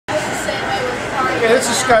Hey, this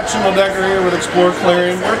is Scott Schimmeldecker here with Explore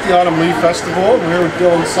Clarion. We're at the Autumn Leaf Festival. We're here with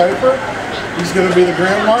Dylan Cypher. He's going to be the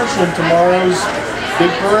Grand Marshal in tomorrow's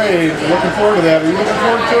big parade. We're looking forward to that. Are you looking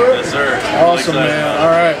forward to it? Yes, sir. Awesome, man.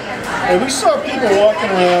 All right. Hey, we saw people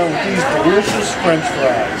walking around with these delicious French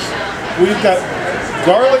fries. We've got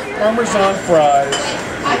garlic Parmesan fries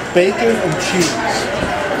with bacon and cheese.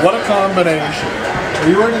 What a combination. Are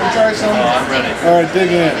you ready to try some? Oh, I'm ready. All right,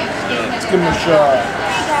 dig in. Let's give them a shot.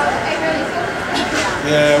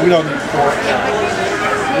 Yeah, we don't need pork.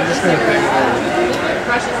 We're just going to dig it in.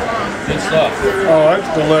 Good stuff. Oh, that's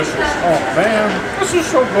delicious. Oh, man. This is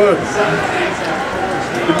so good.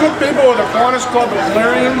 The good people at the Kiwanis Club at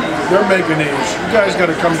Clarion, they're making these. You guys got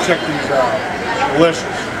to come check these out. Delicious.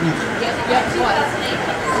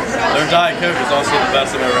 Their Diet Coke is also the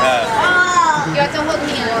best I've ever had.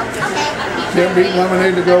 Can't beat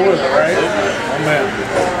lemonade to go with it, right? Oh, man.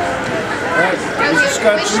 All right. This is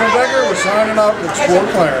Scott Schimmeldecker. We're signing off with Explore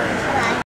Clarion.